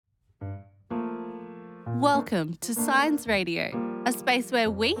Welcome to Science Radio, a space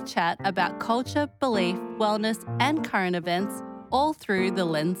where we chat about culture, belief, wellness, and current events, all through the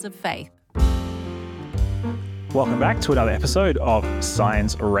lens of faith. Welcome back to another episode of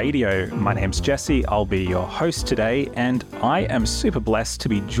Science Radio. My name's Jesse. I'll be your host today, and I am super blessed to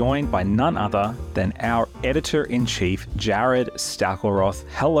be joined by none other than our Editor-in-Chief, Jarrod Stackelroth.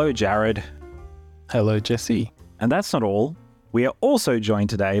 Hello, Jarrod. Hello, Jesse. And that's not all. We are also joined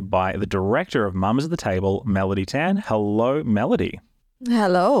today by the Director of Mums at the Table, Melody Tan. Hello, Melody.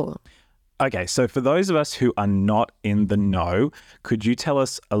 Hello. Okay, so for those of us who are not in the know, could you tell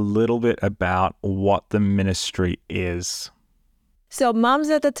us a little bit about what the ministry is? So Mums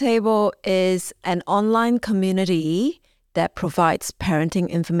at the Table is an online community that provides parenting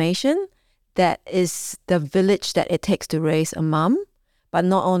information. That is the village that it takes to raise a mum. But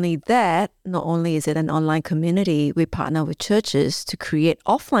not only that, not only is it an online community, we partner with churches to create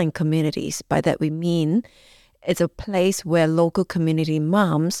offline communities. By that we mean it's a place where local community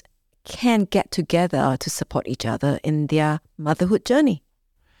mums can get together to support each other in their motherhood journey.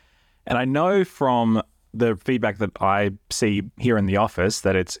 And I know from the feedback that I see here in the office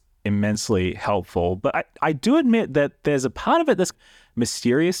that it's immensely helpful. But I do admit that there's a part of it that's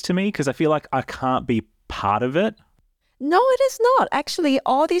mysterious to me because I feel like I can't be part of it. No, it is not. Actually,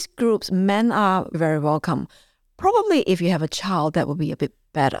 all these groups, men are very welcome. Probably if you have a child, that would be a bit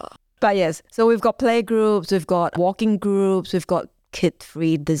better. But yes, so we've got play groups, we've got walking groups, we've got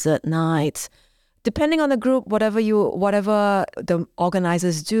kid-free dessert nights. Depending on the group, whatever the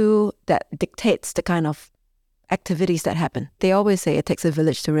organizers do, that dictates the kind of activities that happen. They always say it takes a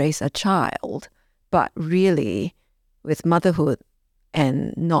village to raise a child, but really, with motherhood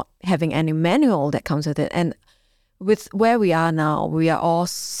and not having any manual that comes with it, and with where we are now, we are all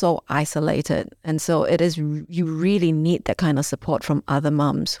so isolated. And so you really need that kind of support from other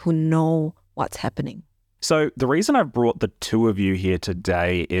mums who know what's happening. So the reason I've brought the two of you here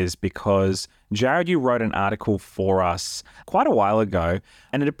today is because, Jarrod, you wrote an article for us quite a while ago,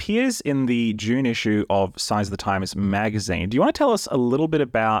 and it appears in the June issue of Signs of the Times magazine. Do you want to tell us a little bit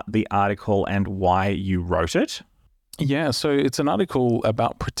about the article and why you wrote it? Yeah, so it's an article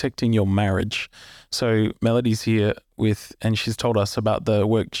about protecting your marriage. So Melody's here and she's told us about the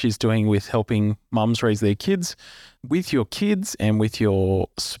work she's doing with helping mums raise their kids. With your kids and with your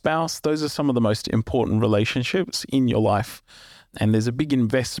spouse, those are some of the most important relationships in your life. And there's a big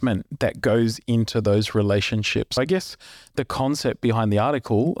investment that goes into those relationships. I guess the concept behind the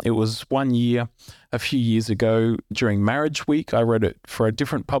article, it was 1 year, a few years ago during Marriage Week. I wrote it for a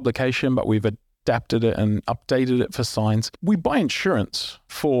different publication, but we've adapted it and updated it for Signs. We buy insurance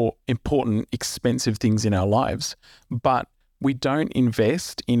for important, expensive things in our lives, but we don't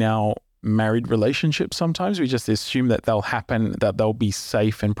invest in our married relationships sometimes. We just assume that they'll happen, that they'll be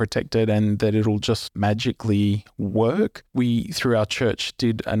safe and protected and that it'll just magically work. We, through our church,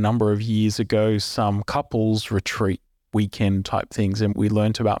 did a number of years ago some couples retreat weekend type things, and we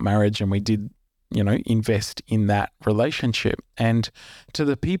learned about marriage and we did invest in that relationship. And to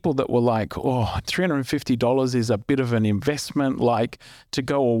the people that were like, oh, $350 is a bit of an investment, like to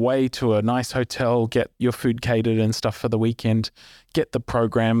go away to a nice hotel, get your food catered and stuff for the weekend, get the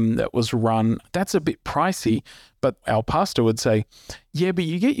program that was run, that's a bit pricey. But our pastor would say, yeah, but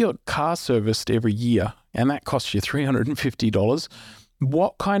you get your car serviced every year and that costs you $350.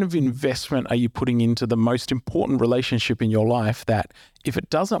 What kind of investment are you putting into the most important relationship in your life that if it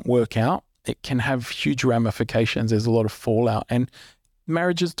doesn't work out, it can have huge ramifications. There's a lot of fallout and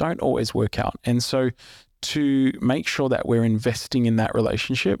marriages don't always work out. And so to make sure that we're investing in that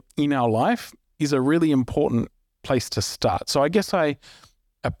relationship in our life is a really important place to start. So I guess I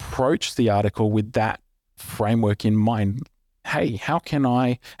approached the article with that framework in mind. Hey, how can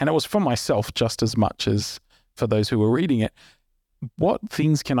I, and it was for myself just as much as for those who were reading it, what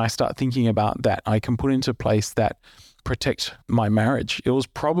things can I start thinking about that I can put into place that protect my marriage? It was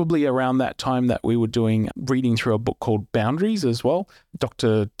probably around that time that we were reading through a book called Boundaries as well,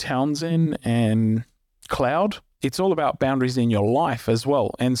 Dr. Townsend and Cloud. It's all about boundaries in your life as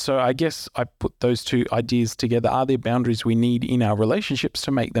well. And so I guess I put those two ideas together. Are there boundaries we need in our relationships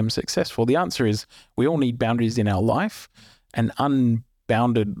to make them successful? The answer is we all need boundaries in our life. An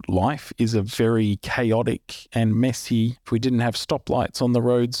unbounded life is a very chaotic and messy. If we didn't have stoplights on the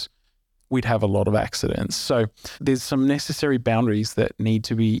roads, we'd have a lot of accidents. So there's some necessary boundaries that need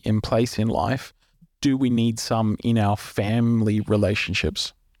to be in place in life. Do we need some in our family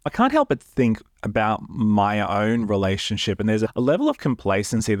relationships? I can't help but think about my own relationship, and there's a level of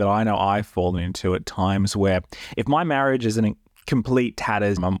complacency that I know I've fallen into at times where if my marriage is in complete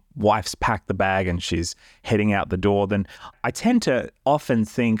tatters, my wife's packed the bag and she's heading out the door, then I tend to often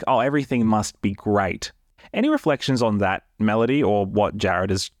think, oh, everything must be great. Any reflections on that, Melody, or what Jarrod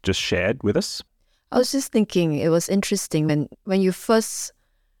has just shared with us? I was just thinking it was interesting when you first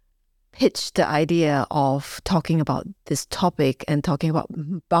pitched the idea of talking about this topic and talking about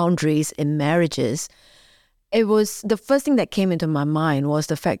boundaries in marriages. It was the first thing that came into my mind was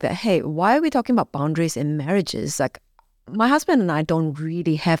the fact that, hey, why are we talking about boundaries in marriages? Like, my husband and I don't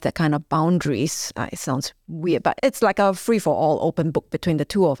really have that kind of boundaries. It sounds weird, but it's like a free-for-all open book between the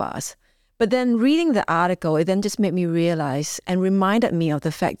two of us. But then reading the article, it then just made me realize and reminded me of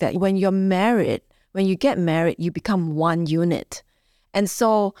the fact that when you're married, when you get married, you become one unit. And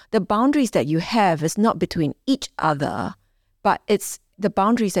so the boundaries that you have is not between each other, but it's the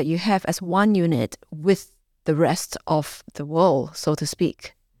boundaries that you have as one unit with the rest of the world, so to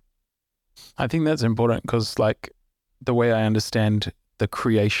speak. I think that's important because, like, the way I understand the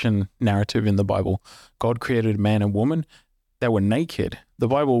creation narrative in the Bible, God created man and woman. They were naked. The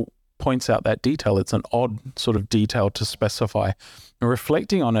Bible points out that detail. It's an odd sort of detail to specify. And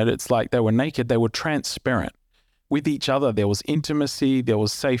reflecting on it, it's like they were naked. They were transparent with each other. There was intimacy. There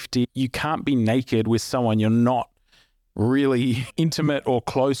was safety. You can't be naked with someone you're not really intimate or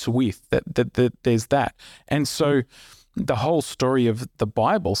close with. There's that. And so the whole story of the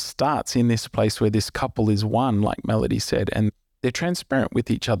Bible starts in this place where this couple is one, like Melody said, and they're transparent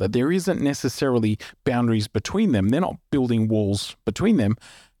with each other. There isn't necessarily boundaries between them. They're not building walls between them,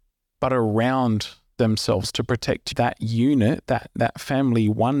 but around themselves to protect that unit, that family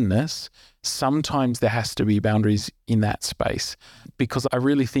oneness. Sometimes there has to be boundaries in that space, because I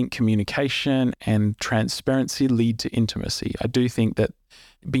really think communication and transparency lead to intimacy. I do think that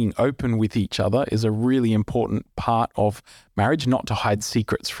being open with each other is a really important part of marriage, not to hide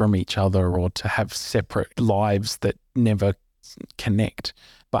secrets from each other or to have separate lives that never connect.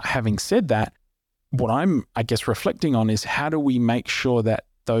 But having said that, what I'm, I guess, reflecting on is how do we make sure that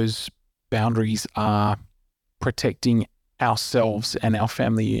those boundaries are protecting ourselves and our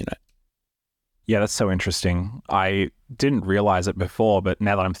family unit? Yeah, that's so interesting. I didn't realize it before, but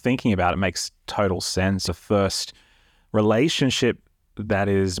now that I'm thinking about it, it makes total sense. The first relationship that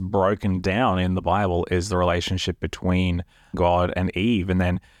is broken down in the Bible is the relationship between God and Eve. And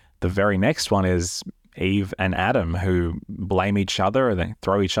then the very next one is Eve and Adam, who blame each other and they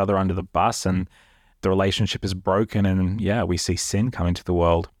throw each other under the bus, and the relationship is broken. And yeah, we see sin come into the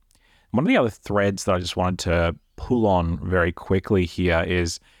world. One of the other threads that I just wanted to pull on very quickly here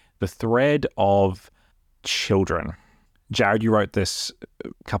is the thread of children. Jarrod, you wrote this a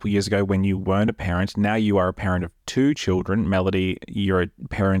couple of years ago when you weren't a parent. Now you are a parent of 2 children. Melody, you're a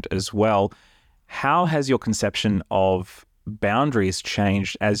parent as well. How has your conception of boundaries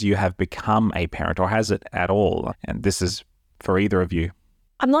changed as you have become a parent, or has it at all? And this is for either of you.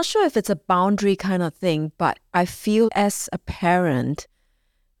 I'm not sure if it's a boundary kind of thing, but I feel as a parent,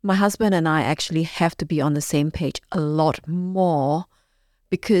 my husband and I actually have to be on the same page a lot more,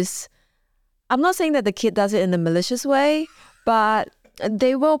 because I'm not saying that the kid does it in a malicious way, but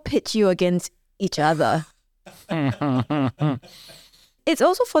they will pitch you against each other. It's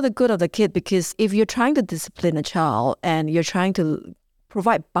also for the good of the kid, because if you're trying to discipline a child and you're trying to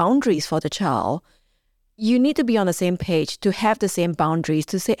provide boundaries for the child, you need to be on the same page to have the same boundaries,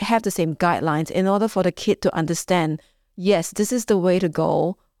 to have the same guidelines in order for the kid to understand, yes, this is the way to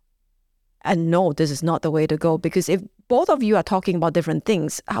go, and no, this is not the way to go. Because if both of you are talking about different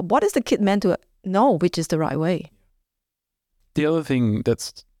things, what is the kid meant to know which is the right way? The other thing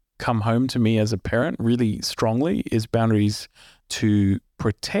that's come home to me as a parent really strongly is boundaries to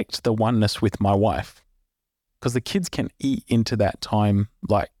protect the oneness with my wife, because the kids can eat into that time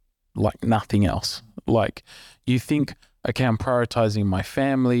like nothing else. Like, you think, okay, I'm prioritizing my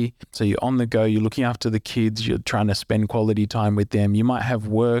family. So you're on the go, you're looking after the kids, you're trying to spend quality time with them. You might have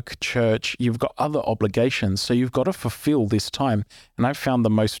work, church, you've got other obligations. So you've got to fulfill this time. And I've found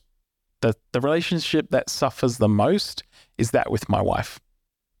the relationship that suffers the most is that with my wife,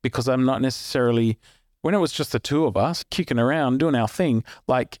 because I'm not necessarily, when it was just the two of us kicking around, doing our thing,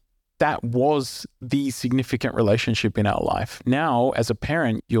 like, that was the significant relationship in our life. Now, as a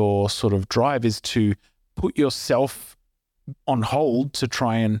parent, your sort of drive is to put yourself on hold to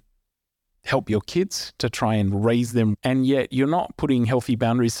try and help your kids, to try and raise them. And yet you're not putting healthy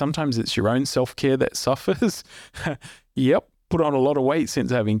boundaries. Sometimes it's your own self-care that suffers. Yep, put on a lot of weight since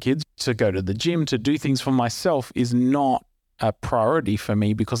having kids. To go to the gym, to do things for myself is not a priority for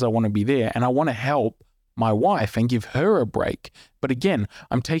me, because I want to be there and I want to help my wife and give her a break. But again,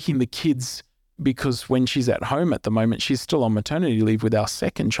 I'm taking the kids because when she's at home at the moment, she's still on maternity leave with our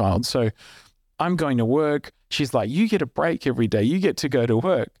second child. So I'm going to work. She's like, you get a break every day. You get to go to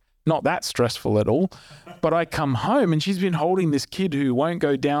work. not that stressful at all. But I come home and she's been holding this kid who won't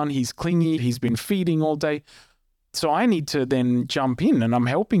go down. He's clingy. He's been feeding all day. So I need to then jump in and I'm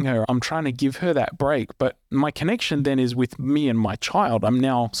helping her. I'm trying to give her that break. But my connection then is with me and my child. I'm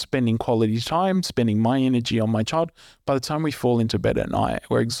now spending quality time, spending my energy on my child. By the time we fall into bed at night,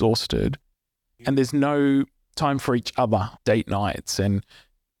 we're exhausted. And there's no time for each other, date nights and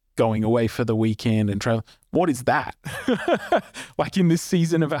going away for the weekend and travel. What is that? Like in this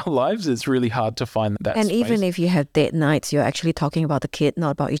season of our lives, it's really hard to find that And space. even if you have date nights, you're actually talking about the kid,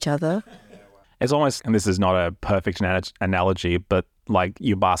 not about each other. It's almost, and this is not a perfect analogy, but like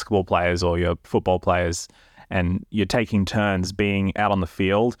your basketball players or your football players, and you're taking turns being out on the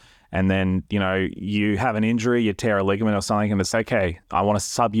field, and then, you know, you have an injury, you tear a ligament or something, and it's okay, I want to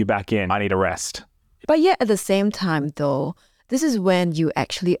sub you back in. I need a rest. But yet at the same time, though, this is when you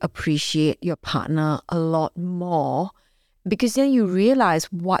actually appreciate your partner a lot more, because then you realize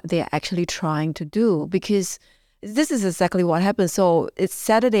what they're actually trying to do, because this is exactly what happened. So it's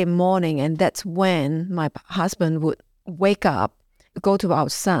Saturday morning, and that's when my husband would wake up, go to our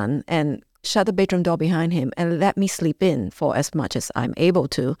son and shut the bedroom door behind him and let me sleep in for as much as I'm able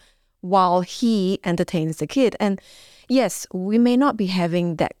to while he entertains the kid. And yes, we may not be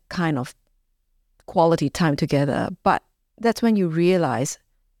having that kind of quality time together, but that's when you realize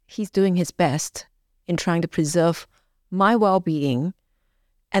he's doing his best in trying to preserve my well-being.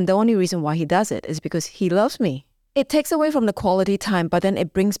 And the only reason why he does it is because he loves me. It takes away from the quality time, but then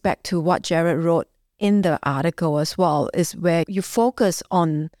it brings back to what Jarrod wrote in the article as well, is where you focus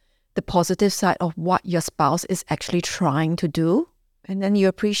on the positive side of what your spouse is actually trying to do, and then you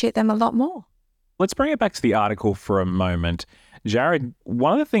appreciate them a lot more. Let's bring it back to the article for a moment. Jarrod,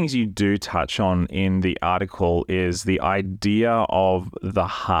 one of the things you do touch on in the article is the idea of the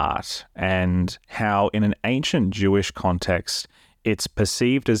heart and how in an ancient Jewish context, it's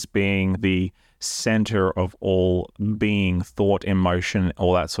perceived as being the center of all being, thought, emotion,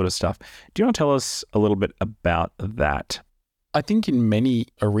 all that sort of stuff. Do you want to tell us a little bit about that? I think in many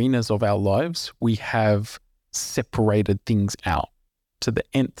arenas of our lives, we have separated things out to the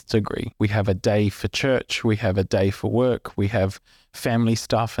nth degree. We have a day for church, we have a day for work, we have family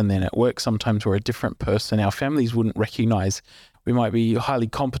stuff, and then at work sometimes we're a different person. Our families wouldn't recognize. We might be highly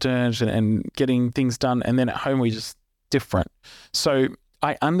competent and getting things done, and then at home we're just different. So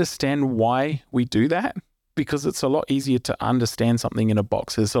I understand why we do that, because it's a lot easier to understand something in a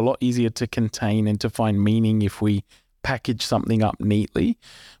box. It's a lot easier to contain and to find meaning if we package something up neatly.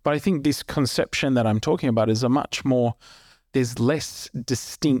 But I think this conception that I'm talking about is a much more, there's less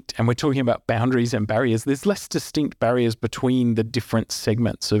distinct, and we're talking about boundaries and barriers, there's less distinct barriers between the different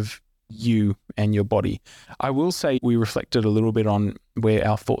segments of you and your body. I will say we reflected a little bit on where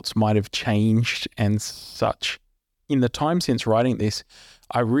our thoughts might have changed and such. In the time since writing this,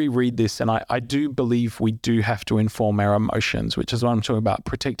 I reread this and I do believe we do have to inform our emotions, which is what I'm talking about,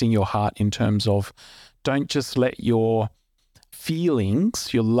 protecting your heart in terms of don't just let your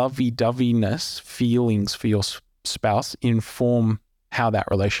feelings, your lovey-doveyness feelings for your spouse inform how that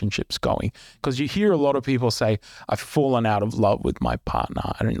relationship's going. Because you hear a lot of people say, I've fallen out of love with my partner.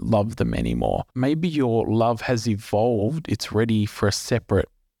 I don't love them anymore. Maybe your love has evolved. It's ready for a separate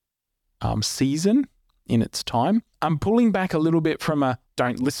season in its time. I'm pulling back a little bit from a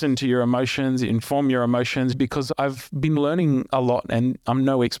don't listen to your emotions, inform your emotions, because I've been learning a lot, and I'm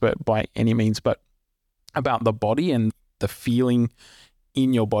no expert by any means, but about the body and the feeling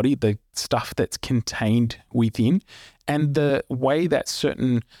in your body, the stuff that's contained within, and the way that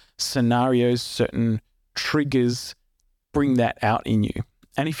certain scenarios, certain triggers bring that out in you.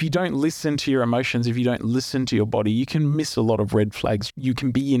 And if you don't listen to your emotions, if you don't listen to your body, you can miss a lot of red flags. You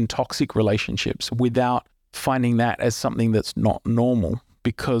can be in toxic relationships without finding that as something that's not normal,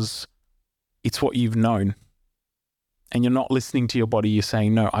 because it's what you've known. And you're not listening to your body. You're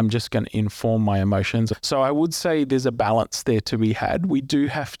saying, no, I'm just going to inform my emotions. So I would say there's a balance there to be had. We do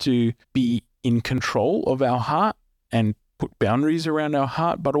have to be in control of our heart and put boundaries around our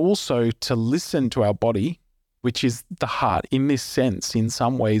heart, but also to listen to our body, which is the heart. In this sense, in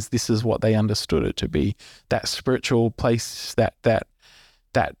some ways, this is what they understood it to be, that spiritual place, that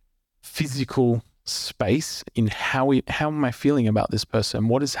physical space in how am I feeling about this person?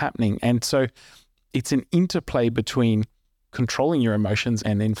 What is happening? And so it's an interplay between controlling your emotions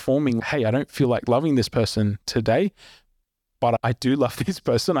and informing, hey, I don't feel like loving this person today, but I do love this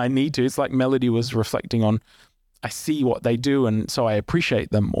person. I need to. It's like Melody was reflecting on, I see what they do, and so I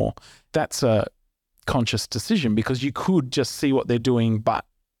appreciate them more. That's a conscious decision, because you could just see what they're doing, but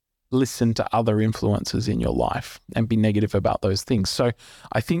listen to other influences in your life and be negative about those things. So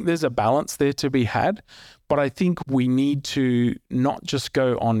I think there's a balance there to be had, but I think we need to not just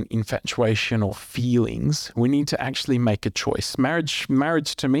go on infatuation or feelings. We need to actually make a choice.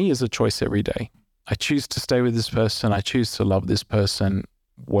 Marriage to me is a choice every day. I choose to stay with this person. I choose to love this person,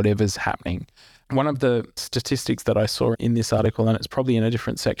 whatever's happening. One of the statistics that I saw in this article, and it's probably in a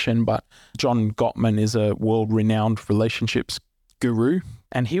different section, but John Gottman is a world-renowned relationships guru,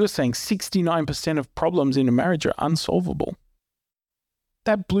 and he was saying 69% of problems in a marriage are unsolvable.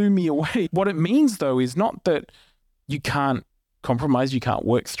 That blew me away. What it means, though, is not that you can't compromise, you can't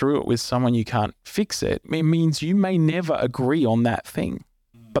work through it with someone, you can't fix it. It means you may never agree on that thing,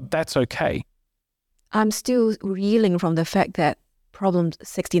 but that's okay. I'm still reeling from the fact that problems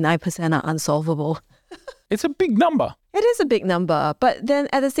 69% are unsolvable. It's a big number. It is a big number. But then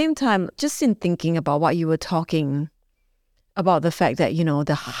at the same time, just in thinking about what you were talking about, the fact that,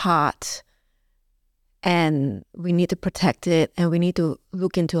 the heart, and we need to protect it, and we need to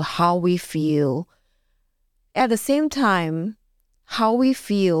look into how we feel. At the same time, how we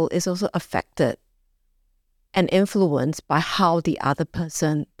feel is also affected and influenced by how the other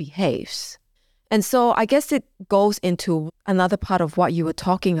person behaves. And so I guess it goes into another part of what you were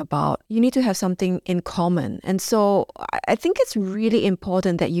talking about. You need to have something in common. And so I think it's really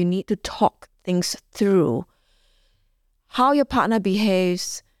important that you need to talk things through. How your partner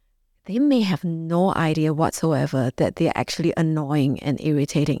behaves, they may have no idea whatsoever that they're actually annoying and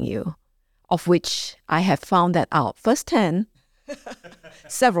irritating you, of which I have found that out firsthand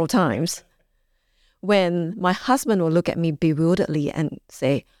several times. When my husband will look at me bewilderedly and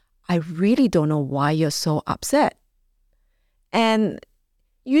say, I really don't know why you're so upset. And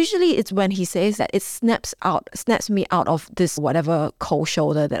usually it's when he says that, it snaps me out of this whatever cold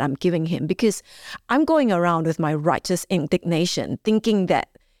shoulder that I'm giving him, because I'm going around with my righteous indignation, thinking that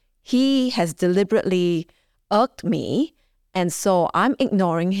he has deliberately irked me. And so I'm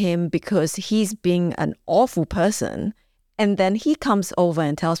ignoring him because he's being an awful person. And then he comes over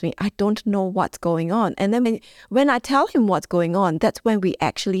and tells me, I don't know what's going on. And then when I tell him what's going on, that's when we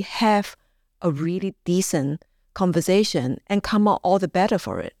actually have a really decent conversation and come out all the better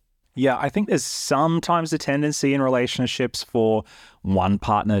for it. Yeah, I think there's sometimes a tendency in relationships for one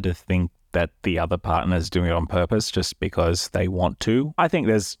partner to think that the other partner is doing it on purpose just because they want to. I think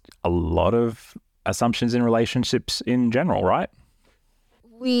there's a lot of assumptions in relationships in general, right?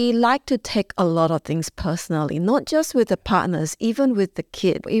 We like to take a lot of things personally, not just with the partners, even with the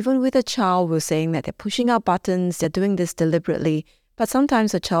kid, even with a child. We're saying that they're pushing our buttons, they're doing this deliberately, but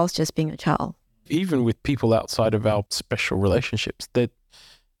sometimes a child's just being a child. Even with people outside of our special relationships, that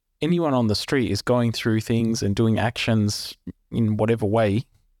anyone on the street is going through things and doing actions in whatever way,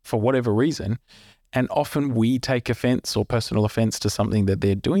 for whatever reason, and often we take offense or personal offense to something that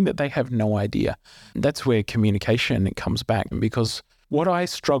they're doing that they have no idea. That's where communication comes back, because what I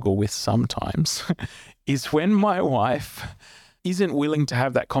struggle with sometimes is when my wife isn't willing to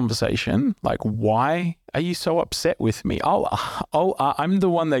have that conversation, like, why are you so upset with me? I'm the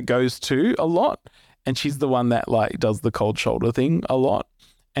one that goes to a lot, and she's the one that does the cold shoulder thing a lot.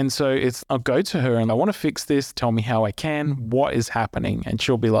 And so I'll go to her and I want to fix this, tell me how I can, what is happening? And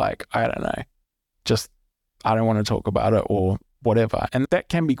she'll be like, I don't know, I don't want to talk about it or whatever. And that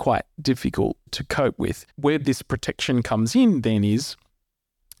can be quite difficult to cope with. Where this protection comes in then is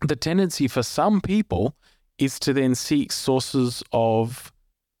the tendency for some people is to then seek sources of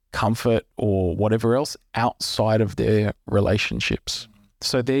comfort or whatever else outside of their relationships.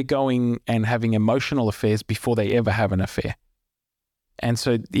 So they're going and having emotional affairs before they ever have an affair. And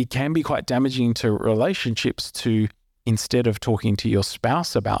so it can be quite damaging to relationships to, instead of talking to your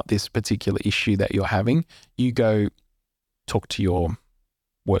spouse about this particular issue that you're having, you go talk to your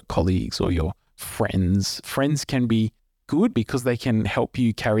work colleagues or your friends. Friends can be good because they can help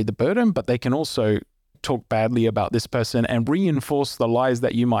you carry the burden, but they can also talk badly about this person and reinforce the lies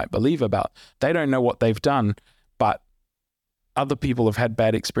that you might believe about. They don't know what they've done, but other people have had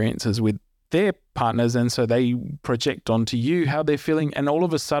bad experiences with their partners, and so they project onto you how they're feeling, and all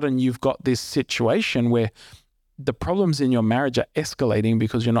of a sudden you've got this situation where the problems in your marriage are escalating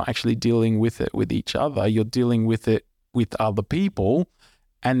because you're not actually dealing with it with each other, you're dealing with it with other people,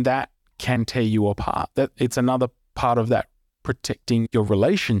 and that can tear you apart. That it's another part of that protecting your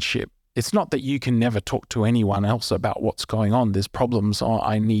relationship. It's not that you can never talk to anyone else about what's going on. There's problems,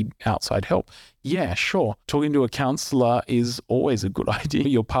 I need outside help. Yeah, sure. Talking to a counselor is always a good idea.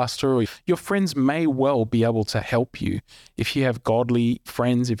 Your pastor or your friends may well be able to help you. If you have godly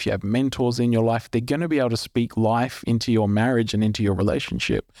friends, if you have mentors in your life, they're going to be able to speak life into your marriage and into your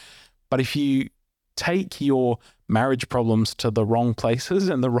relationship. But if you take your marriage problems to the wrong places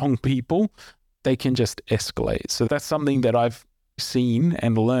and the wrong people, they can just escalate. So that's something that I've seen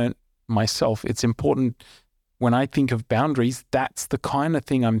and learned myself. It's important when I think of boundaries, that's the kind of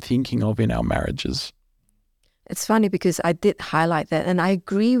thing I'm thinking of in our marriages. It's funny because I did highlight that and I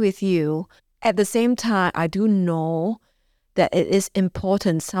agree with you. At the same time, I do know that it is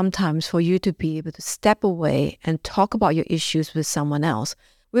important sometimes for you to be able to step away and talk about your issues with someone else.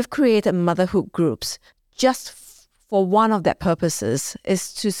 We've created motherhood groups just for one of their purposes,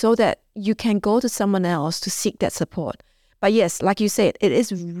 is to so that you can go to someone else to seek that support. But yes, like you said, it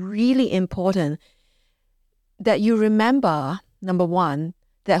is really important that you remember, number one,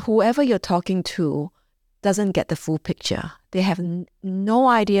 that whoever you're talking to doesn't get the full picture. They have no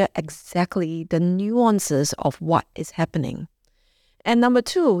idea exactly the nuances of what is happening. And number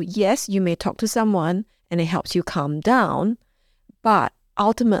two, yes, you may talk to someone and it helps you calm down, but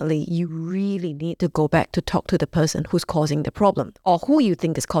ultimately you really need to go back to talk to the person who's causing the problem or who you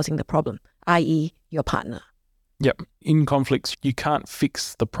think is causing the problem, i.e. your partner. Yep. In conflicts, you can't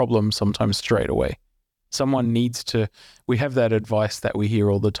fix the problem sometimes straight away. Someone needs to, we have that advice that we hear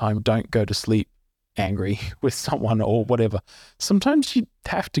all the time, don't go to sleep angry with someone or whatever. Sometimes you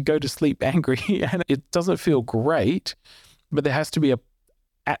have to go to sleep angry and it doesn't feel great, but there has to be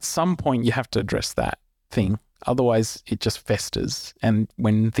at some point you have to address that thing. Otherwise it just festers. And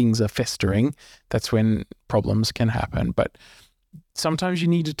when things are festering, that's when problems can happen. But sometimes you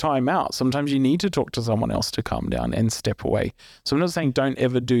need to time out. Sometimes you need to talk to someone else to calm down and step away. So I'm not saying don't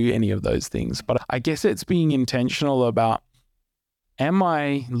ever do any of those things, but I guess it's being intentional about, am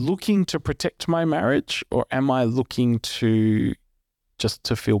I looking to protect my marriage or am I looking to just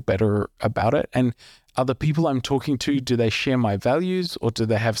to feel better about it? And are the people I'm talking to, do they share my values or do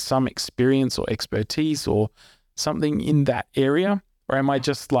they have some experience or expertise or something in that area? Or am I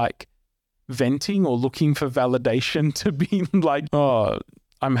just like venting or looking for validation to be like, oh,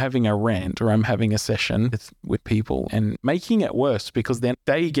 I'm having a rant or I'm having a session with people and making it worse because then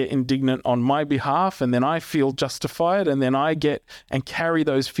they get indignant on my behalf and then I feel justified and then I get and carry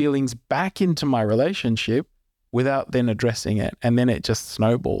those feelings back into my relationship without then addressing it. And then it just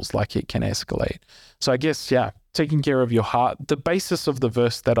snowballs, like it can escalate. So I guess, yeah, taking care of your heart. The basis of the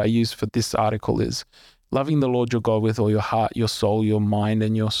verse that I use for this article is loving the Lord your God with all your heart, your soul, your mind,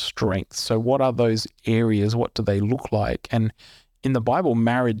 and your strength. So what are those areas? What do they look like? And in the Bible,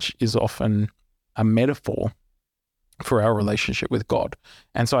 marriage is often a metaphor for our relationship with God.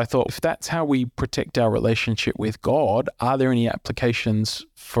 And so I thought, if that's how we protect our relationship with God, are there any applications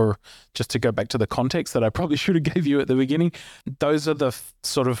for, just to go back to the context that I probably should have gave you at the beginning, those are the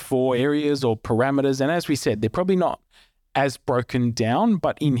sort of 4 areas or parameters. And as we said, they're probably not as broken down,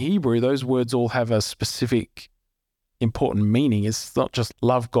 but in Hebrew, those words all have a specific important meaning. It's not just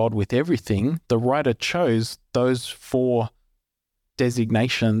love God with everything. The writer chose those 4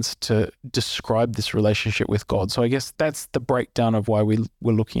 designations to describe this relationship with God. So I guess that's the breakdown of why we're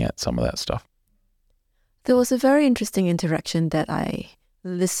looking at some of that stuff. There was a very interesting interaction that I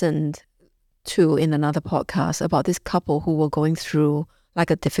listened to in another podcast about this couple who were going through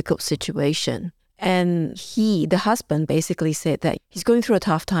like a difficult situation. And the husband basically said that he's going through a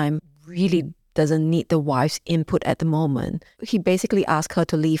tough time, really doesn't need the wife's input at the moment. He basically asked her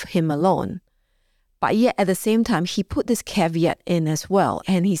to leave him alone. But yet at the same time, he put this caveat in as well.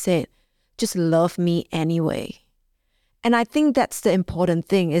 And he said, just love me anyway. And I think that's the important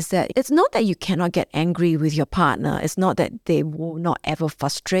thing, is that it's not that you cannot get angry with your partner. It's not that they will not ever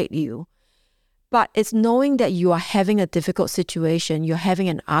frustrate you. But it's knowing that you are having a difficult situation, you're having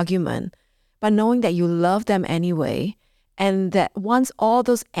an argument, but knowing that you love them anyway. And that once all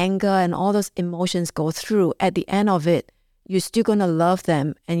those anger and all those emotions go through, at the end of it, you're still going to love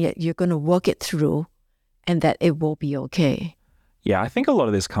them and yet you're going to work it through and that it will be okay. Yeah, I think a lot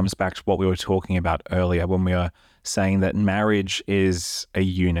of this comes back to what we were talking about earlier when we were saying that marriage is a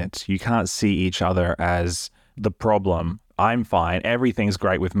unit. You can't see each other as the problem. I'm fine. Everything's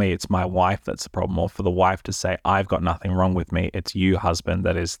great with me. It's my wife that's the problem. Or for the wife to say, I've got nothing wrong with me. It's you, husband,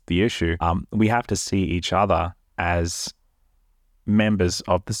 that is the issue. We have to see each other as members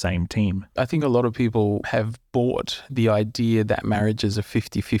of the same team. I think a lot of people have bought the idea that marriage is a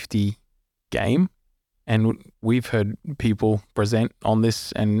 50-50 game. And we've heard people present on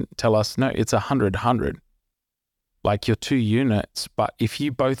this and tell us, no, it's 100-100. Like you're 2 units, but if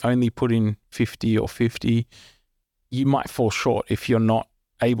you both only put in 50 or 50, you might fall short if you're not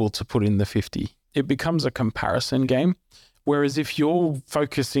able to put in the 50. It becomes a comparison game. Whereas if you're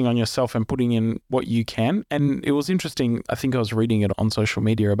focusing on yourself and putting in what you can, and it was interesting, I think I was reading it on social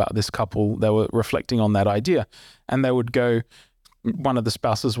media about this couple, they were reflecting on that idea and they would go, one of the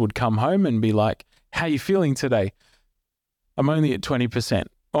spouses would come home and be like, How you feeling today? I'm only at 20%.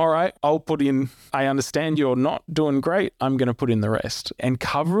 All right, I'll put in, I understand you're not doing great. I'm going to put in the rest. And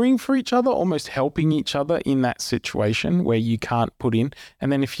covering for each other, almost helping each other in that situation where you can't put in. And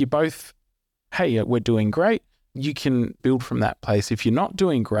then if you both, hey, we're doing great, you can build from that place. If you're not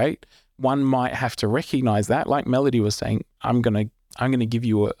doing great, one might have to recognize that. Like Melody was saying, I'm going to give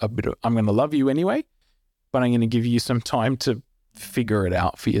you a bit of, I'm going to love you anyway, but I'm going to give you some time to figure it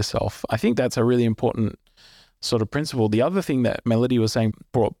out for yourself. I think that's a really important sort of principle. The other thing that Melody was saying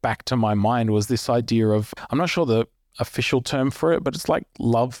brought back to my mind was this idea of, I'm not sure the official term for it, but it's like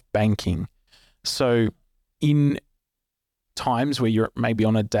love banking. So in times where you're maybe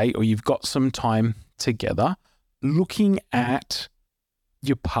on a date or you've got some time together, looking at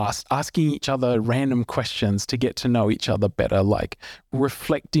your past, asking each other random questions to get to know each other better, like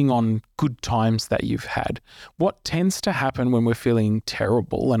reflecting on good times that you've had. What tends to happen when we're feeling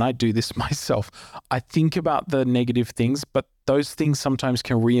terrible, and I do this myself, I think about the negative things, but those things sometimes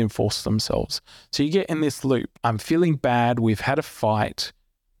can reinforce themselves. So you get in this loop. I'm feeling bad. We've had a fight.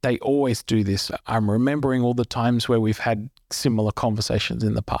 They always do this. I'm remembering all the times where we've had similar conversations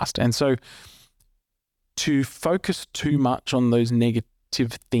in the past. And so to focus too much on those negative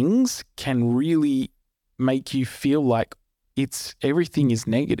things can really make you feel like everything is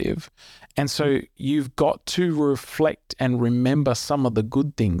negative. And so you've got to reflect and remember some of the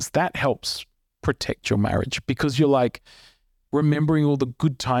good things. That helps protect your marriage because you're like remembering all the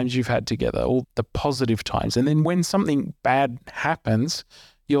good times you've had together, all the positive times. And then when something bad happens,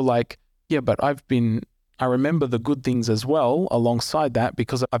 you're like, yeah, but I remember the good things as well alongside that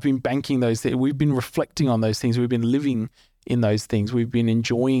because I've been banking those things. We've been reflecting on those things. We've been living in those things. We've been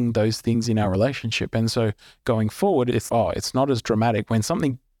enjoying those things in our relationship. And so going forward, it's not as dramatic. When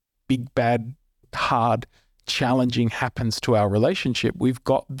something big, bad, hard, challenging happens to our relationship, we've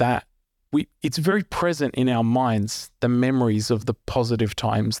got that. It's very present in our minds, the memories of the positive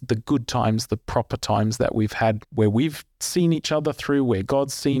times, the good times, the proper times that we've had where we've seen each other through, where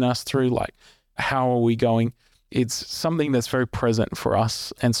God's seen us through, like how are we going? It's something that's very present for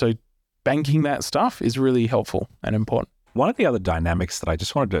us. And so banking that stuff is really helpful and important. One of the other dynamics that I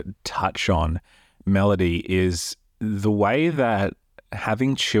just wanted to touch on, Melody, is the way that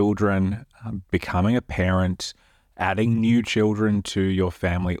having children, becoming a parent, adding new children to your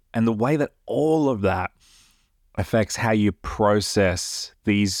family, and the way that all of that affects how you process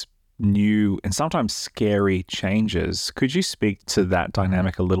these new and sometimes scary changes. Could you speak to that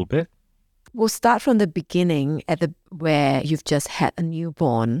dynamic a little bit? We'll start from the beginning where you've just had a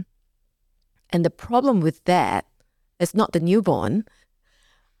newborn. And the problem with that, it's not the newborn,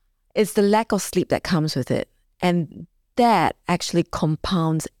 it's the lack of sleep that comes with it. And that actually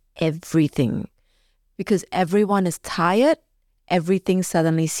compounds everything because everyone is tired. Everything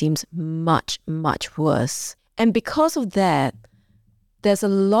suddenly seems much, much worse. And because of that, there's a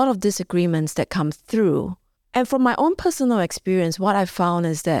lot of disagreements that come through. And from my own personal experience, what I found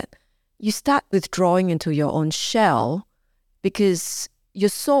is that you start withdrawing into your own shell because you're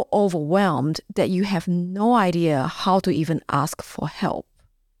so overwhelmed that you have no idea how to even ask for help.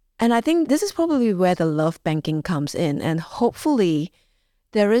 And I think this is probably where the love banking comes in. And hopefully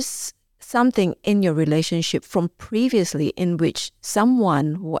there is something in your relationship from previously in which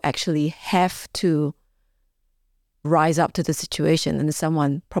someone will actually have to rise up to the situation, and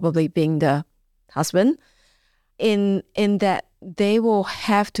someone probably being the husband, in that they will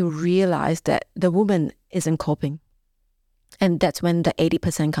have to realize that the woman isn't coping. And that's when the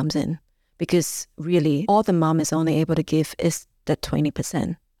 80% comes in, because really all the mom is only able to give is the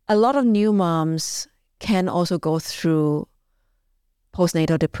 20%. A lot of new moms can also go through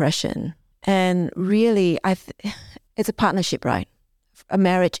postnatal depression. And really, it's a partnership, right? A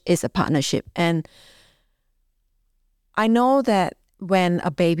marriage is a partnership. And I know that when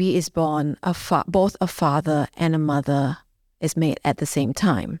a baby is born, both a father and a mother is made at the same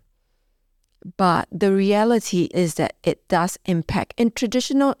time. But the reality is that it does impact.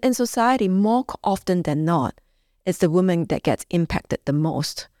 In society, more often than not, it's the woman that gets impacted the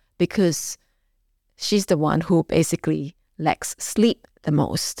most because she's the one who basically lacks sleep the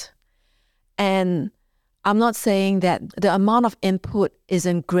most. And I'm not saying that the amount of input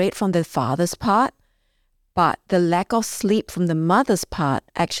isn't great from the father's part, but the lack of sleep from the mother's part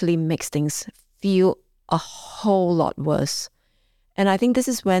actually makes things feel a whole lot worse. And I think this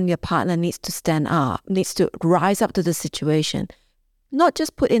is when your partner needs to stand up, needs to rise up to the situation, not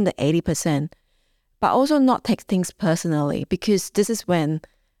just put in the 80%, but also not take things personally, because this is when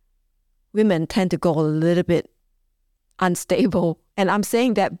women tend to go a little bit unstable. And I'm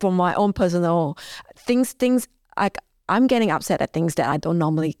saying that from my own personal things like I'm getting upset at things that I don't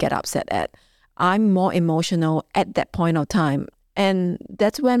normally get upset at. I'm more emotional at that point of time. And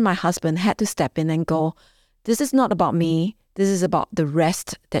that's when my husband had to step in and go, this is not about me. This is about the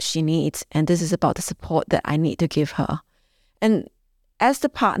rest that she needs. And this is about the support that I need to give her. And as the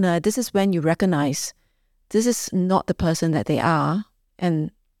partner, this is when you recognize this is not the person that they are.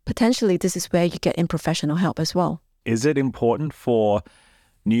 And potentially this is where you get in professional help as well. Is it important for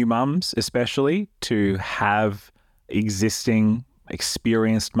new mums especially to have existing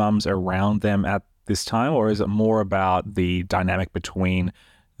experienced mums around them at this time, or is it more about the dynamic between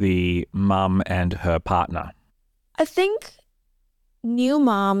the mum and her partner? I think new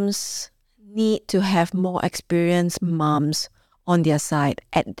moms need to have more experienced moms on their side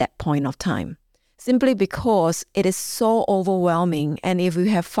at that point of time, simply because it is so overwhelming. And if you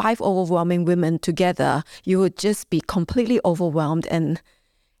have 5 overwhelming women together, you would just be completely overwhelmed and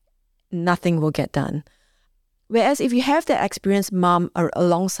nothing will get done. Whereas if you have that experienced mom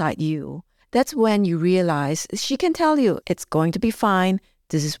alongside you, that's when you realize she can tell you it's going to be fine.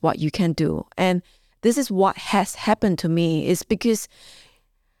 This is what you can do. And this is what has happened to me, is because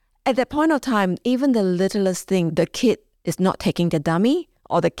at that point of time, even the littlest thing, the kid is not taking the dummy,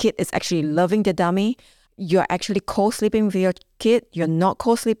 or the kid is actually loving the dummy, you're actually co-sleeping with your kid, you're not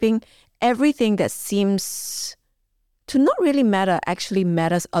co-sleeping, everything that seems to not really matter actually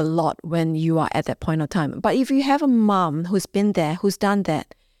matters a lot when you are at that point of time. But if you have a mom who's been there, who's done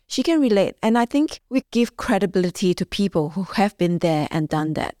that, she can relate. And I think we give credibility to people who have been there and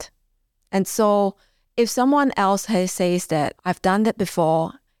done that. And so if someone else says that, I've done that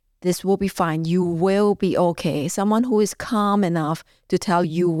before, this will be fine, you will be okay. Someone who is calm enough to tell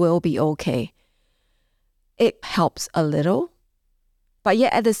you will be okay. It helps a little. But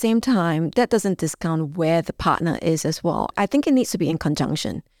yet at the same time, that doesn't discount where the partner is as well. I think it needs to be in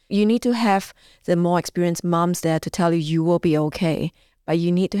conjunction. You need to have the more experienced moms there to tell you will be okay. But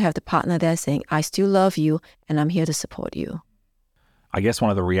you need to have the partner there saying, I still love you and I'm here to support you. I guess one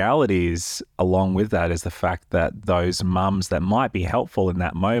of the realities along with that is the fact that those mums that might be helpful in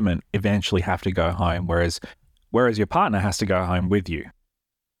that moment eventually have to go home, whereas your partner has to go home with you.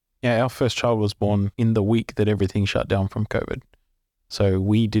 Yeah, our first child was born in the week that everything shut down from COVID. So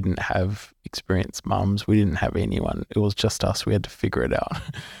we didn't have experienced mums. We didn't have anyone. It was just us. We had to figure it out.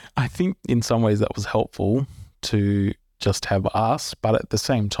 I think in some ways that was helpful to just have us, but at the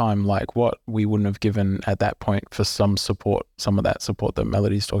same time, like what we wouldn't have given at that point for some support, some of that support that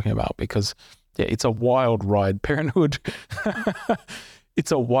Melody's talking about, because yeah, it's a wild ride, parenthood.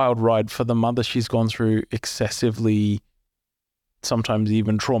 It's a wild ride for the mother. She's gone through excessively, sometimes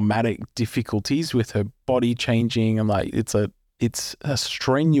even traumatic difficulties with her body changing, and like it's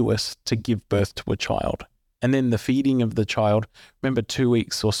strenuous to give birth to a child. And then the feeding of the child, remember 2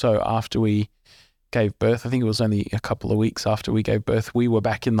 weeks or so after we gave birth, I think it was only a couple of weeks after we gave birth, we were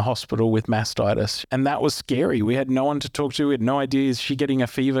back in the hospital with mastitis. And that was scary. We had no one to talk to. We had no idea, is she getting a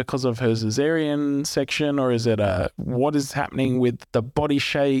fever because of her cesarean section, or is it what is happening with the body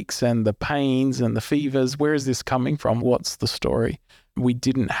shakes and the pains and the fevers? Where is this coming from? What's the story? We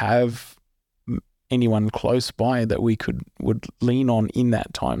didn't have anyone close by that we would lean on in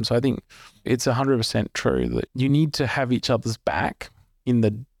that time. So I think it's 100% true that you need to have each other's back in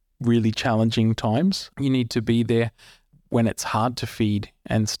the really challenging times. You need to be there when it's hard to feed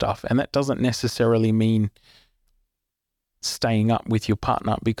and stuff. And that doesn't necessarily mean staying up with your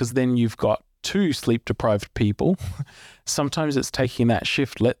partner, because then you've got 2 sleep deprived people. Sometimes it's taking that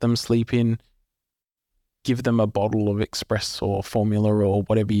shift, let them sleep in, give them a bottle of Express or formula or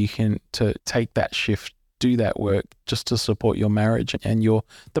whatever you can to take that shift, do that work just to support your marriage and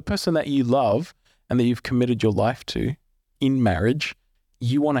the person that you love and that you've committed your life to in marriage.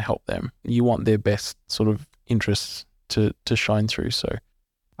 You want to help them. You want their best sort of interests to shine through. So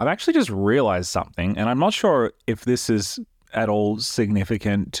I've actually just realized something, and I'm not sure if this is at all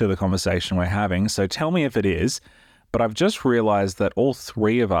significant to the conversation we're having. So tell me if it is, but I've just realized that all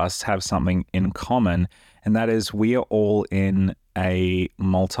 3 of us have something in common, and that is we are all in a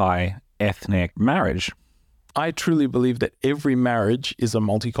multi-ethnic marriage. I truly believe that every marriage is a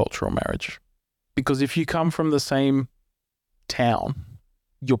multicultural marriage, because if you come from the same town,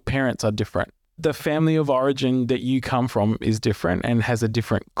 your parents are different. The family of origin that you come from is different and has a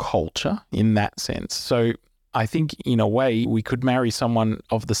different culture in that sense. So I think in a way we could marry someone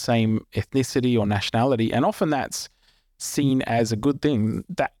of the same ethnicity or nationality, and often that's seen as a good thing,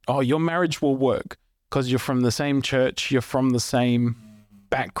 that, oh, your marriage will work because you're from the same church, you're from the same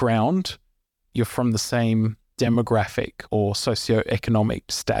background, you're from the same demographic or socioeconomic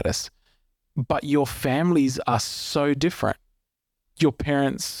status, but your families are so different. your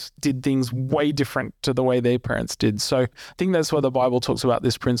parents did things way different to the way their parents did. So I think that's why the Bible talks about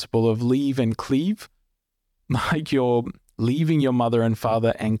this principle of leave and cleave, like you're leaving your mother and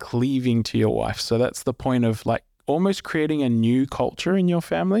father and cleaving to your wife. So that's the point of like almost creating a new culture in your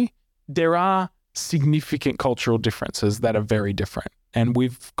family. There are significant cultural differences that are very different, and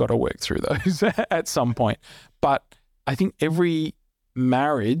we've got to work through those at some point. But I think every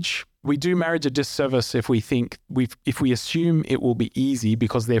marriage, we do marriage a disservice if we assume it will be easy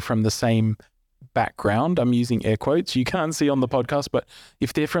because they're from the same background. I'm using air quotes. You can't see on the podcast, but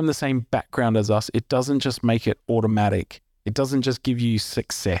if they're from the same background as us, it doesn't just make it automatic. It doesn't just give you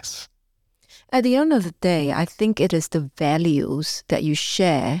success. At the end of the day, I think it is the values that you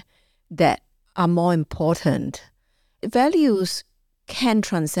share that are more important. Values can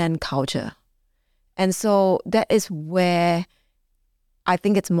transcend culture. And so that is where I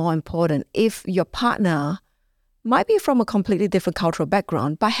think it's more important. If your partner might be from a completely different cultural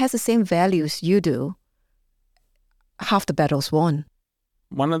background, but has the same values you do, half the battle's won.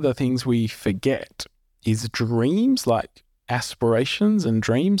 One of the things we forget is dreams, like aspirations and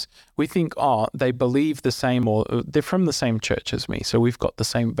dreams. We think, oh, they believe the same, or they're from the same church as me, so we've got the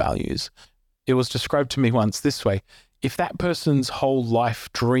same values. It was described to me once this way: if that person's whole life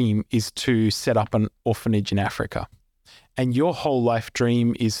dream is to set up an orphanage in Africa, and your whole life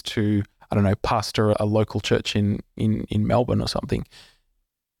dream is to, I don't know, pastor a local church in Melbourne or something,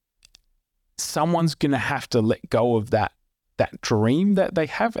 someone's going to have to let go of that dream that they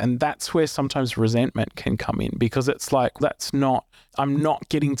have. And that's where sometimes resentment can come in, because it's like, I'm not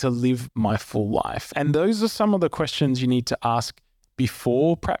getting to live my full life. And those are some of the questions you need to ask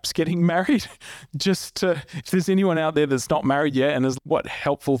before perhaps getting married. If there's anyone out there that's not married yet and is, what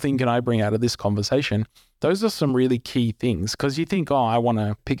helpful thing can I bring out of this conversation? Those are some really key things, because you think, oh, I want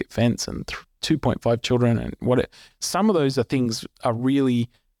a picket fence and 2.5 children and some of those are things are really,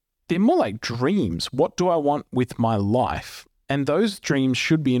 they're more like dreams. What do I want with my life? And those dreams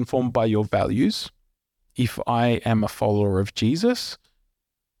should be informed by your values. If I am a follower of Jesus,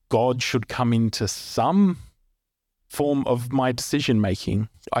 God should come into some form of my decision making.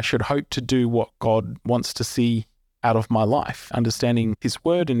 I should hope to do what God wants to see out of my life, understanding his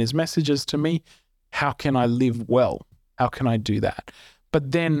word and his messages to me. How can I live well? How can I do that?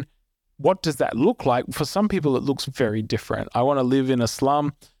 But then what does that look like? For some people, it looks very different. I want to live in a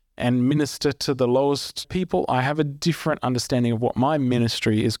slum and minister to the lowest people. I have a different understanding of what my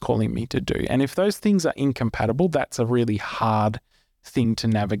ministry is calling me to do. And if those things are incompatible, that's a really hard thing to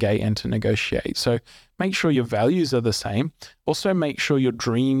navigate and to negotiate. So make sure your values are the same. Also make sure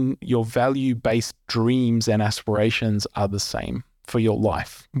your value-based dreams and aspirations are the same for your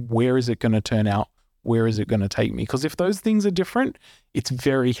life. Where is it going to turn out? Where is it going to take me? Because if those things are different, it's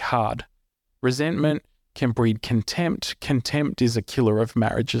very hard. Resentment can breed contempt. Contempt is a killer of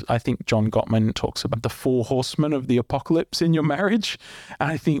marriage. I think John Gottman talks about the 4 horsemen of the apocalypse in your marriage.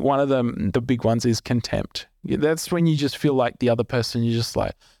 And I think one of them, the big ones, is contempt. That's when you just feel like the other person, you're just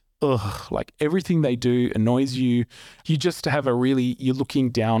like, ugh, like everything they do annoys you. You just have you're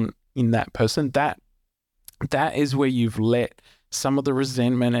looking down in that person. That is where you've let some of the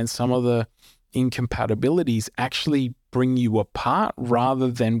resentment and some of the incompatibilities actually bring you apart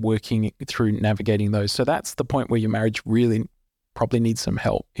rather than working through navigating those. So that's the point where your marriage really probably needs some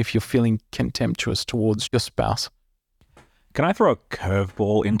help if you're feeling contemptuous towards your spouse. Can I throw a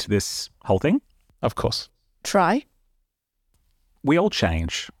curveball into this whole thing? Of course. Try. We all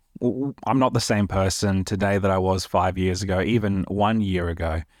change. I'm not the same person today that I was 5 years ago, even 1 year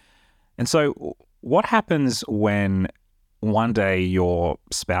ago. And so what happens when one day your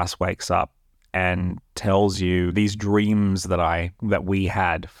spouse wakes up and tells you these dreams that we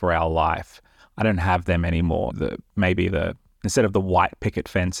had for our life, I don't have them anymore. Instead of the white picket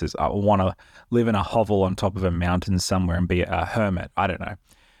fences, I want to live in a hovel on top of a mountain somewhere and be a hermit. I don't know.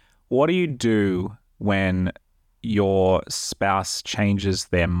 What do you do when your spouse changes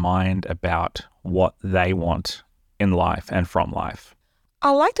their mind about what they want in life and from life?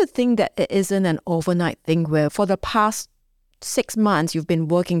 I like to think that it isn't an overnight thing where for the past 6 months you've been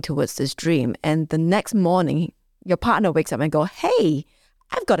working towards this dream, and the next morning your partner wakes up and go, hey,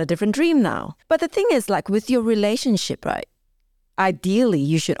 I've got a different dream now. But the thing is, like with your relationship, right? Ideally,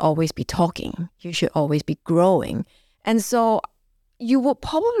 you should always be talking. You should always be growing. And so you will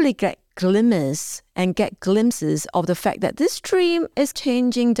probably get glimpses of the fact that this dream is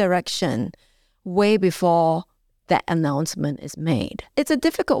changing direction way before that announcement is made. It's a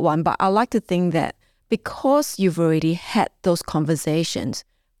difficult one, but I like to think that because you've already had those conversations,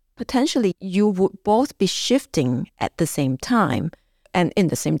 potentially you would both be shifting at the same time and in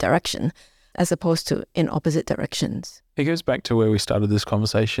the same direction, as opposed to in opposite directions. It goes back to where we started this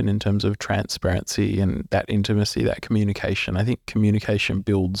conversation in terms of transparency and that intimacy, that communication. I think communication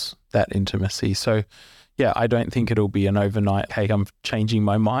builds that intimacy. So yeah, I don't think it'll be an overnight, hey, I'm changing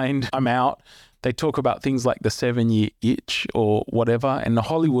my mind, I'm out. They talk about things like the 7-year itch or whatever. And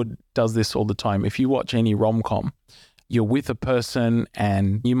Hollywood does this all the time. If you watch any rom-com, you're with a person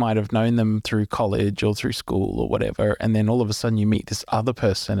and you might have known them through college or through school or whatever. And then all of a sudden you meet this other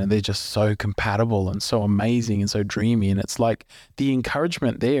person and they're just so compatible and so amazing and so dreamy. And it's like the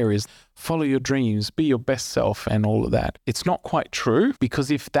encouragement there is follow your dreams, be your best self and all of that. It's not quite true,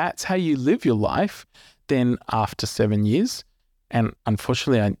 because if that's how you live your life, then after 7 years, and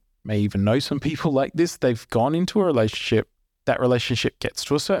unfortunately I may even know some people like this, they've gone into a relationship, that relationship gets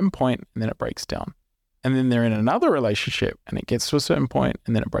to a certain point and then it breaks down. And then they're in another relationship and it gets to a certain point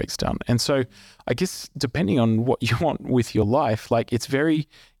and then it breaks down. And so I guess depending on what you want with your life, like if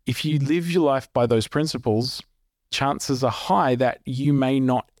you live your life by those principles, chances are high that you may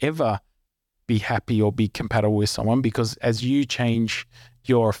not ever be happy or be compatible with someone, because as you change,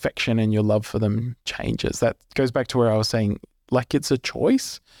 your affection and your love for them changes. That goes back to where I was saying, like, it's a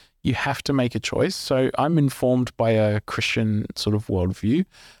choice. You have to make a choice. So I'm informed by a Christian sort of worldview.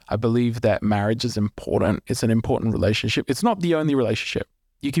 I believe that marriage is important. It's an important relationship. It's not the only relationship.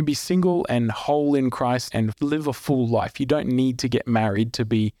 You can be single and whole in Christ and live a full life. You don't need to get married to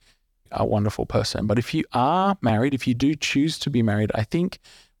be a wonderful person. But if you are married, if you do choose to be married, I think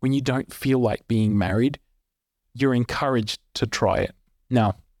when you don't feel like being married, you're encouraged to try it.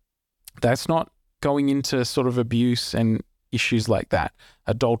 Now, that's not going into sort of abuse and issues like that,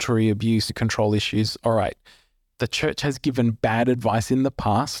 adultery, abuse, control issues. All right. The church has given bad advice in the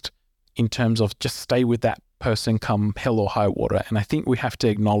past in terms of just stay with that person come hell or high water. And I think we have to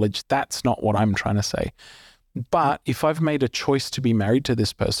acknowledge that's not what I'm trying to say. But if I've made a choice to be married to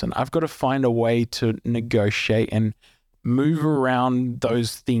this person, I've got to find a way to negotiate and move around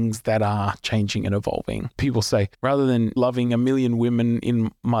those things that are changing and evolving. People say, rather than loving a million women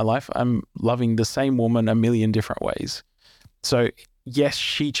in my life, I'm loving the same woman a million different ways. So yes,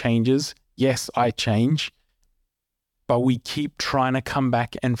 she changes. Yes, I change. But we keep trying to come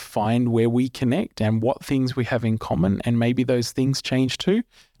back and find where we connect and what things we have in common. And maybe those things change too.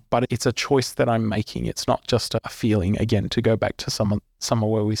 But it's a choice that I'm making. It's not just a feeling, again, to go back to somewhere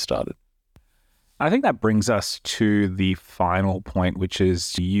where we started. I think that brings us to the final point, which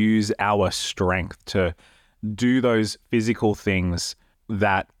is to use our strength to do those physical things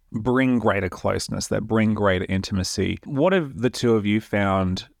that bring greater closeness, that bring greater intimacy. What have the two of you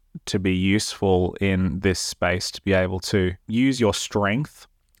found to be useful in this space to be able to use your strength,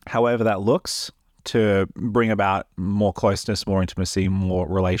 however that looks, to bring about more closeness, more intimacy, more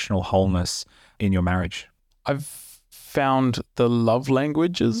relational wholeness in your marriage? I've found the love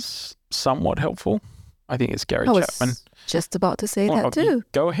languages somewhat helpful. I think it's Gary Chapman. Just about to say that too.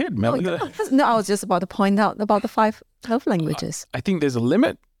 Go ahead, Melanie. No, I was just about to point out about the 5 love languages. I think there's a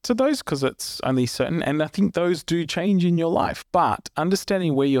limit to those because it's only certain, and I think those do change in your life. But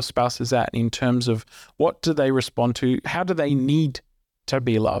understanding where your spouse is at in terms of what do they respond to, how do they need to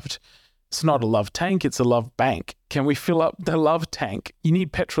be loved? It's not a love tank, it's a love bank. Can we fill up the love tank? You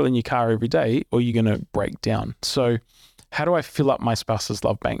need petrol in your car every day or you're going to break down. So how do I fill up my spouse's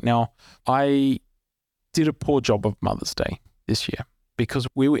love bank? Now, I did a poor job of Mother's Day this year because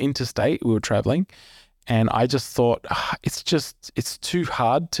we were interstate, we were traveling, and I just thought, it's too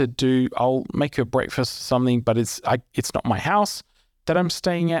hard to do. I'll make her breakfast or something, but it's not my house that I'm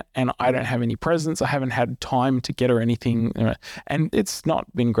staying at, and I don't have any presents. I haven't had time to get her anything, and it's not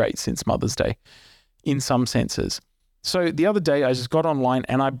been great since Mother's Day in some senses. So the other day I just got online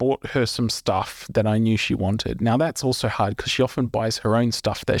and I bought her some stuff that I knew she wanted. Now that's also hard because she often buys her own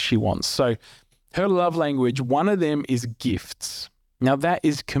stuff that she wants. So her love language, one of them is gifts. Now that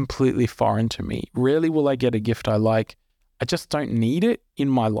is completely foreign to me. Rarely will I get a gift I like. I just don't need it in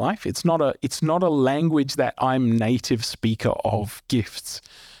my life. It's not a language that I'm native speaker of, gifts,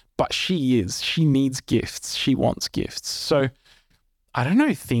 but she is. She needs gifts. She wants gifts. So I don't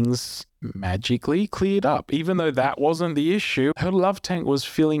know, things magically cleared up. Even though that wasn't the issue, her love tank was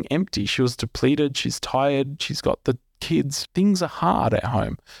feeling empty. She was depleted. She's tired. She's got the kids. Things are hard at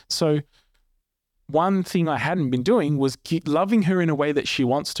home. So one thing I hadn't been doing was keep loving her in a way that she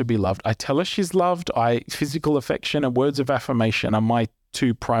wants to be loved. I tell her she's loved. Physical affection and words of affirmation are my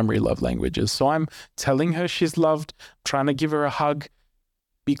 2 primary love languages. So I'm telling her she's loved, trying to give her a hug,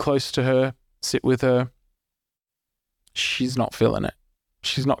 be close to her, sit with her. She's not feeling it.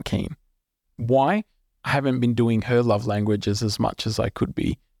 She's not keen. Why? I haven't been doing her love languages as much as I could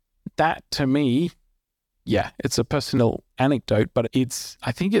be. That to me it's a personal anecdote, but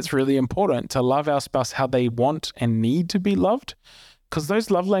I think it's really important to love our spouse how they want and need to be loved, because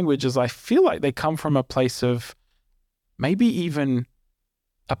those love languages, I feel like they come from a place of maybe even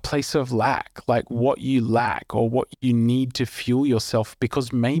a place of lack, like what you lack or what you need to fuel yourself,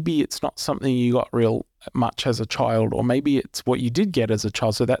 because maybe it's not something you got real much as a child, or maybe it's what you did get as a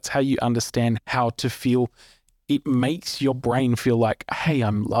child. So that's how you understand how to feel. It makes your brain feel like, hey,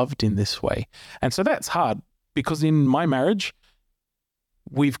 I'm loved in this way. And so that's hard, because in my marriage,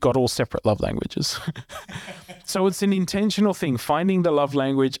 we've got all separate love languages. So it's an intentional thing, finding the love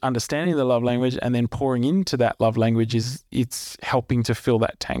language, understanding the love language, and then pouring into that love language it's helping to fill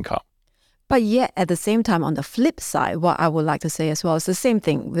that tank up. But yet, at the same time, on the flip side, what I would like to say as well is the same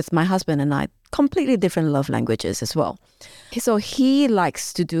thing with my husband and I, completely different love languages as well. So he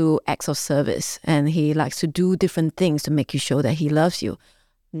likes to do acts of service, and he likes to do different things to make you show that he loves you.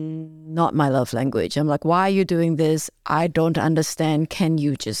 Not my love language. I'm like, why are you doing this? I don't understand. Can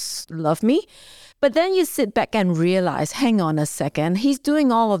you just love me? But then you sit back and realize, hang on a second, he's doing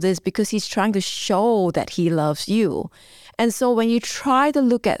all of this because he's trying to show that he loves you. And so when you try to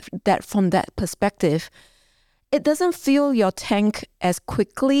look at that from that perspective, it doesn't fill your tank as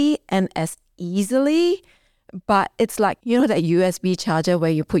quickly and as easily. But it's like, you know, that USB charger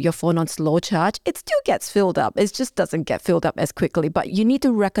where you put your phone on slow charge, it still gets filled up. It just doesn't get filled up as quickly. But you need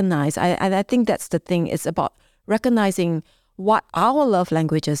to recognize, and I think that's the thing, it's about recognizing what our love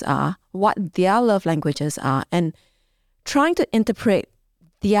languages are, what their love languages are, and trying to interpret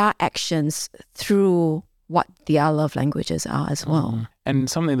their actions through what their love languages are as well. And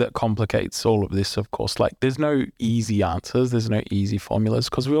something that complicates all of this, of course, like there's no easy answers, there's no easy formulas,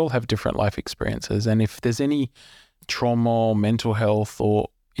 because we all have different life experiences. And if there's any trauma or mental health or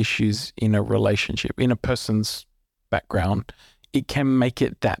issues in a relationship, in a person's background, it can make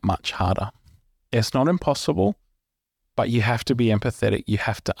it that much harder. It's not impossible, but you have to be empathetic. You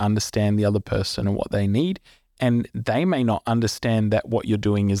have to understand the other person and what they need. And they may not understand that what you're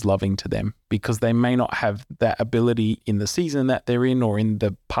doing is loving to them, because they may not have that ability in the season that they're in or in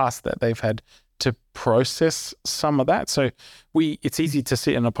the past that they've had to process some of that. So it's easy to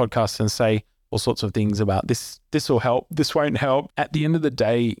sit in a podcast and say all sorts of things about this will help, this won't help. At the end of the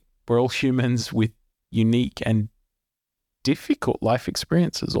day, we're all humans with unique and difficult life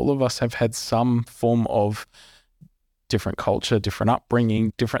experiences. All of us have had some form of different culture, different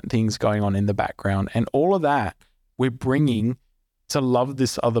upbringing, different things going on in the background. And all of that we're bringing to love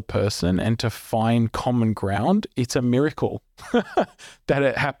this other person and to find common ground. It's a miracle that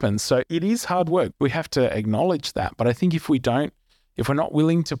it happens. So it is hard work. We have to acknowledge that. But I think if we're not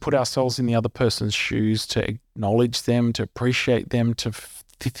willing to put ourselves in the other person's shoes, to acknowledge them, to appreciate them, to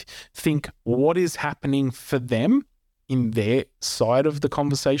think what is happening for them in their side of the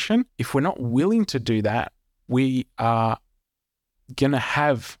conversation, if we're not willing to do that, we are going to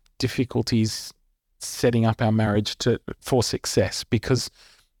have difficulties setting up our marriage for success, because,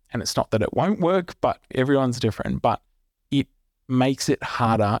 and it's not that it won't work, but everyone's different, but it makes it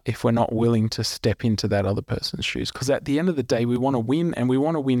harder if we're not willing to step into that other person's shoes. Because at the end of the day, we want to win, and we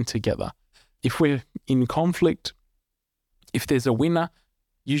want to win together. If we're in conflict, if there's a winner,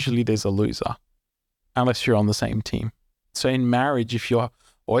 usually there's a loser, unless you're on the same team. So in marriage, if you're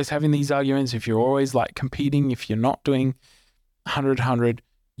always having these arguments, if you're always like competing, if you're not doing 100-100,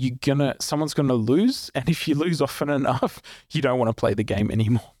 someone's gonna lose. And if you lose often enough, you don't want to play the game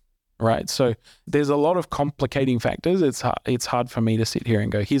anymore, right? So there's a lot of complicating factors. It's hard for me to sit here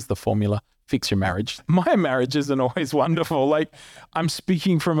and go, here's the formula, fix your marriage. My marriage isn't always wonderful. Like, I'm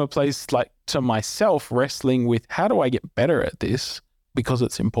speaking from a place like to myself, wrestling with how do I get better at this, because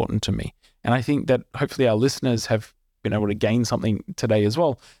it's important to me. And I think that hopefully our listeners have been able to gain something today as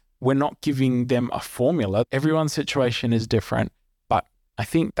well. We're not giving them a formula. Everyone's situation is different. But I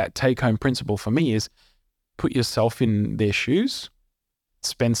think that take-home principle for me is put yourself in their shoes,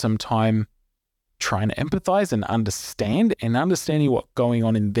 spend some time trying to empathize and understanding what's going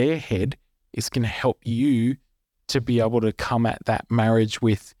on in their head is going to help you to be able to come at that marriage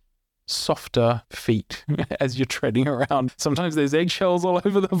with softer feet as you're treading around. Sometimes there's eggshells all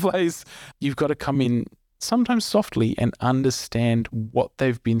over the place. You've got to come in sometimes softly and understand what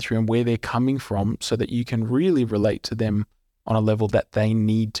they've been through and where they're coming from, so that you can really relate to them on a level that they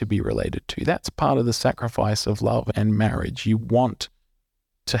need to be related to. That's part of the sacrifice of love and marriage. You want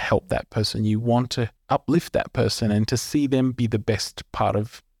to help that person. You want to uplift that person and to see them be the best part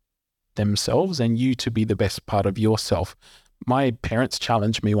of themselves, and you to be the best part of yourself. My parents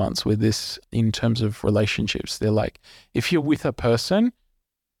challenged me once with this in terms of relationships. They're like, if you're with a person,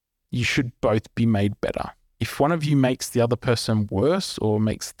 you should both be made better. if one of you makes the other person worse or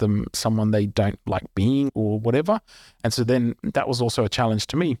makes them someone they don't like being or whatever. And so then that was also a challenge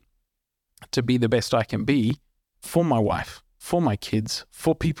to me, to be the best I can be for my wife, for my kids,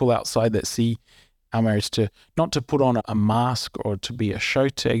 for people outside that see our marriage, to not to put on a mask or to be a show,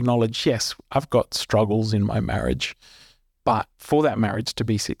 to acknowledge, yes, I've got struggles in my marriage, but for that marriage to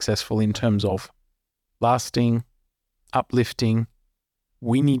be successful in terms of lasting, uplifting,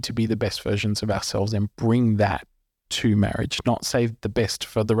 we need to be the best versions of ourselves and bring that to marriage, not save the best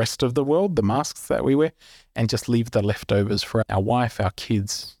for the rest of the world, the masks that we wear, and just leave the leftovers for our wife, our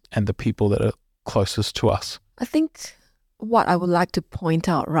kids, and the people that are closest to us. I think what I would like to point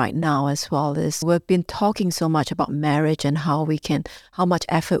out right now as well is we've been talking so much about marriage and how much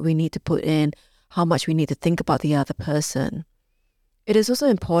effort we need to put in, how much we need to think about the other person. It is also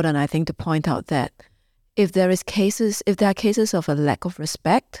important, I think, to point out that if there are cases of a lack of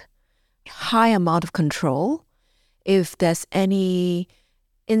respect, high amount of control, if there's any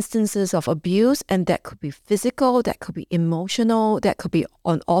instances of abuse, and that could be physical, that could be emotional, that could be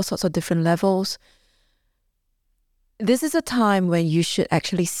on all sorts of different levels, this is a time when you should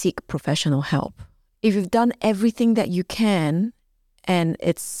actually seek professional help. If you've done everything that you can and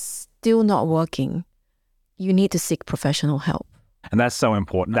it's still not working, you need to seek professional help. And that's so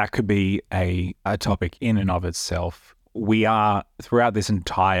important. That could be a topic in and of itself. We are, throughout this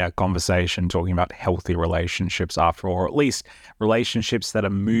entire conversation, talking about healthy relationships after all, or at least relationships that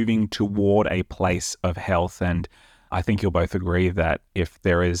are moving toward a place of health. And I think you'll both agree that if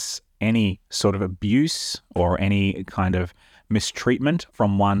there is any sort of abuse or any kind of mistreatment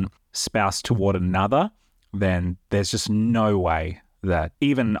from one spouse toward another, then there's just no way that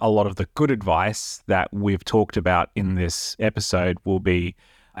even a lot of the good advice that we've talked about in this episode will be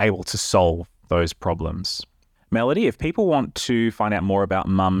able to solve those problems. Melody, if people want to find out more about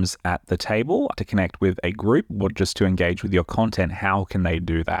Mums at the Table, to connect with a group or just to engage with your content, how can they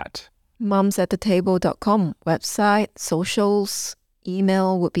do that? mumsattetable.com, website, socials,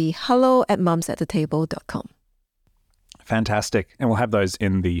 email would be hello@mumsattetable.com. Fantastic. And we'll have those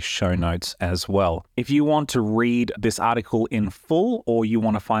in the show notes as well. If you want to read this article in full, or you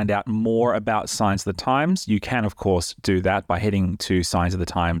want to find out more about Signs of the Times, you can, of course, do that by heading to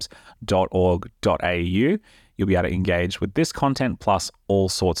signsofthetimes.org.au. You'll be able to engage with this content plus all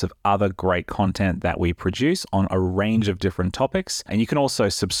sorts of other great content that we produce on a range of different topics. And you can also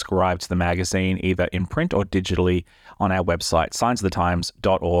subscribe to the magazine either in print or digitally on our website,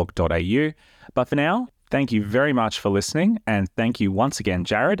 signsofthetimes.org.au. But for now, thank you very much for listening. And thank you once again,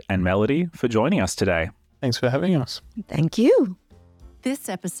 Jarrod and Melody, for joining us today. Thanks for having us. Thank you. This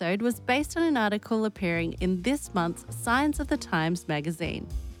episode was based on an article appearing in this month's Signs of the Times magazine.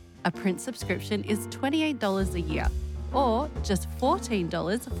 A print subscription is $28 a year, or just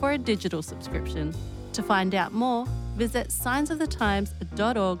 $14 for a digital subscription. To find out more, visit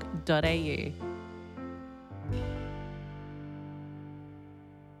signsofthetimes.org.au.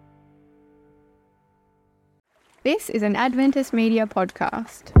 This is an Adventist Media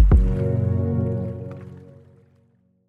podcast.